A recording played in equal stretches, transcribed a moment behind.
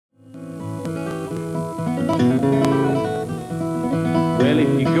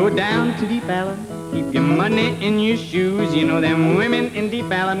down to Deep Ellum, keep your money in your shoes. You know them women in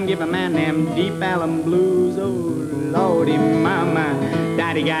Deep Ellum give a man them Deep Ellum blues. Oh, Lordy mama,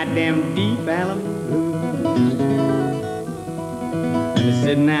 daddy got them Deep Ellum blues. And I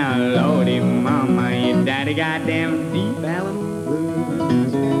said, now, Lordy mama, your daddy got them Deep Ellum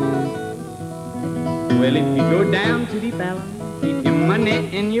blues. Well, if you go down to Deep Ellum, keep your money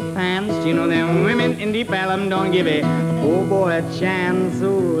in your pants. You know them women in Deep Ellum don't give a poor boy a chance.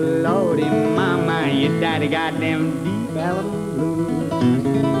 Oh, Lordy mama, your daddy got them Deep Ellum blues.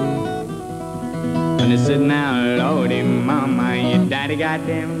 And I said, now, Lordy mama, your daddy got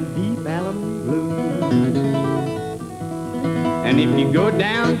them Deep Ellum blues. And if you go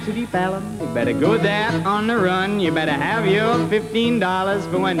down to Deep Ellum, you better go there on the run. You better have your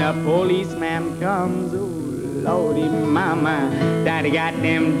 $15 for when a policeman comes. Oh, Lordy mama, daddy got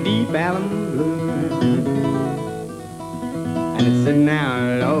them Deep Ellum blues. And I said,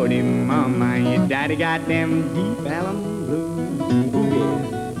 now, Lordy mama, your daddy got them Deep Ellum blues. Ooh, yeah.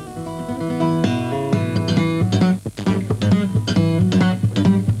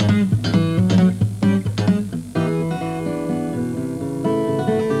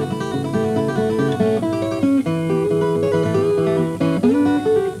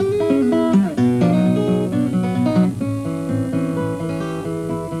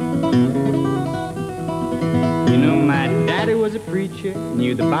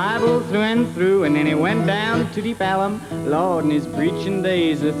 Knew the Bible through and through, and then he went down to Deep Ellum. Lord, and his preaching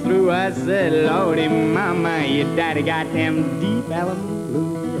days are through. I said, Lordy mama, your daddy got them Deep Ellum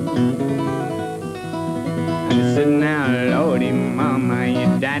blues. And I said, now, Lordy mama,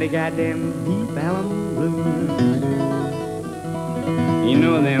 your daddy got them Deep Ellum blues. You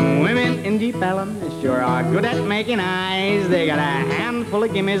know them women in Deep Ellum, they sure are good at making eyes. They got a handful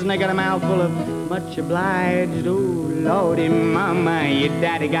of gimmies and they got a mouthful of much obliged. Oh, Lordy mama, your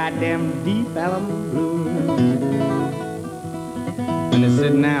daddy got them Deep Ellum blues. And I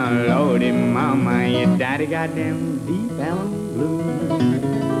said, now, Lordy mama, your daddy got them Deep Ellum blues.